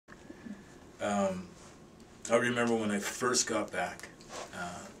I remember when I first got back,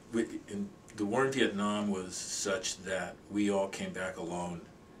 the war in Vietnam was such that we all came back alone.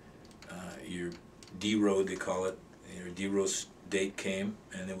 Your D-Road, they call it, your D-Road date came,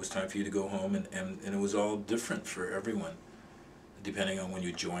 and it was time for you to go home, and it was all different for everyone, depending on when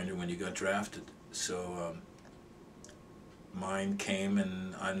you joined or when you got drafted. So mine came,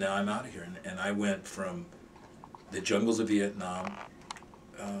 and now I'm out of here. And I went from the jungles of Vietnam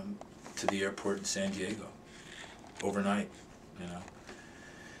to the airport in San Diego overnight, you know.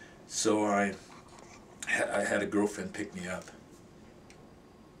 So I had a girlfriend pick me up,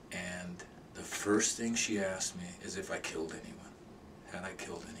 and the first thing she asked me is if I killed anyone. Had I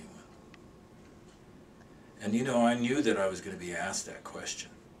killed anyone? And you know, I knew that I was going to be asked that question.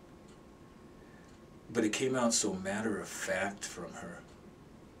 But it came out so matter-of-fact from her.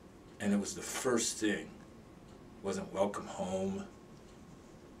 And it was the first thing. Wasn't welcome home.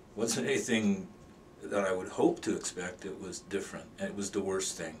 Wasn't anything that I would hope to expect. It was different. And it was the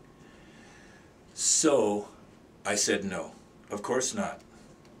worst thing. So I said no. Of course not.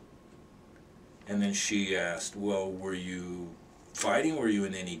 And then she asked, well, were you fighting? Were you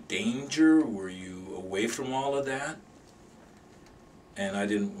in any danger? Were you away from all of that? And I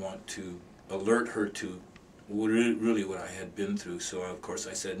didn't want to alert her to really what I had been through. So of course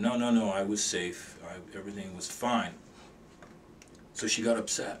I said, no, I was safe. Everything was fine. So she got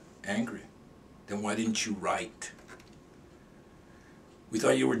upset, angry. Then why didn't you write? We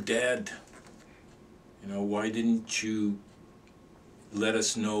thought you were dead. You know, why didn't you let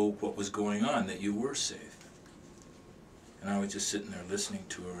us know what was going on, that you were safe? And I was just sitting there listening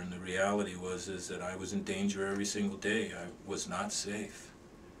to her, and the reality was that I was in danger every single day. I was not safe.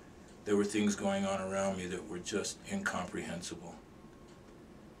 There were things going on around me that were just incomprehensible.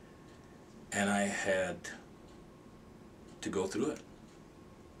 And I had to go through it.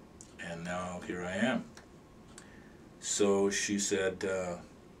 And now here I am. So she said,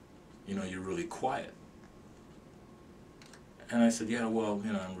 you know, you're really quiet. And I said, yeah, well,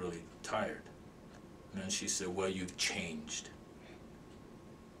 you know, I'm really tired. And then she said, well, you've changed.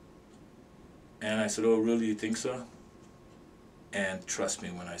 And I said, oh, really, you think so? And trust me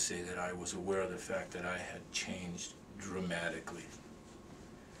when I say that I was aware of the fact that I had changed dramatically.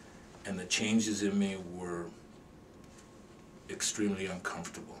 And the changes in me were extremely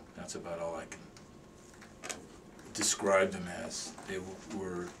uncomfortable. That's about all I can describe them as. They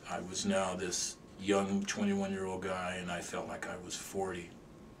were, I was now this young 21-year-old guy, and I felt like I was 40.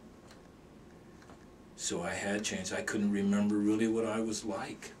 So I had changed. I couldn't remember really what I was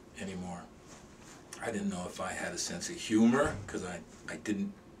like anymore. I didn't know if I had a sense of humor, because I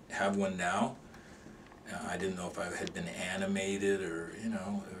didn't have one now. I didn't know if I had been animated or, you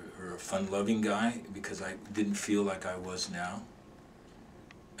know, or a fun-loving guy, because I didn't feel like I was now.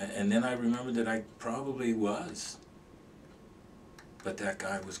 And then I remembered that I probably was. But that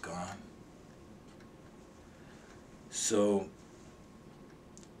guy was gone. So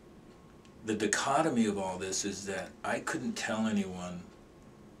the dichotomy of all this is that I couldn't tell anyone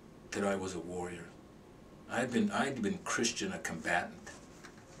that I was a warrior. I'd been Christian, a combatant.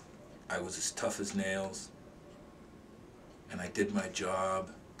 I was as tough as nails, and I did my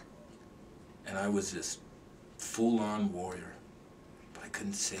job, and I was this full-on warrior, but I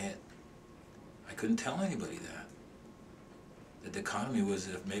couldn't say it. I couldn't tell anybody that. The dichotomy was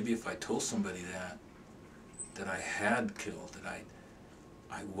that maybe if I told somebody that I had killed, that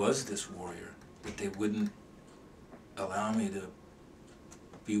I was this warrior, that they wouldn't allow me to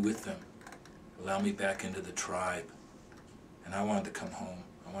be with them, allow me back into the tribe. And I wanted to come home.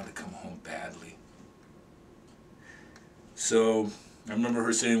 I wanted to come home badly. So I remember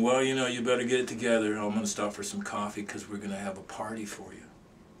her saying, well, you know, you better get it together. I'm going to stop for some coffee because we're going to have a party for you.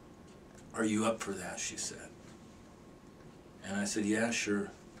 Are you up for that? She said. And I said, yeah, sure.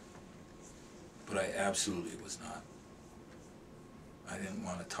 But I absolutely was not. I didn't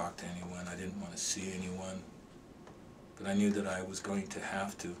want to talk to anyone. I didn't want to see anyone. But I knew that I was going to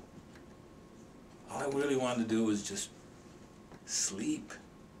have to. All I really wanted to do was just sleep.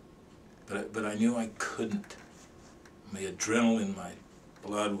 But I knew I couldn't. My adrenaline, my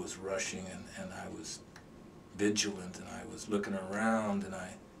blood was rushing, and I was vigilant, and I was looking around, and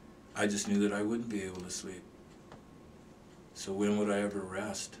I just knew that I wouldn't be able to sleep. So when would I ever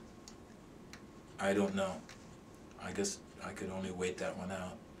rest? I don't know. I guess I could only wait that one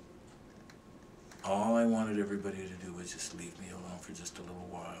out. All I wanted everybody to do was just leave me alone for just a little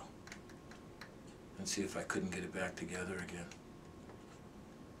while and see if I couldn't get it back together again.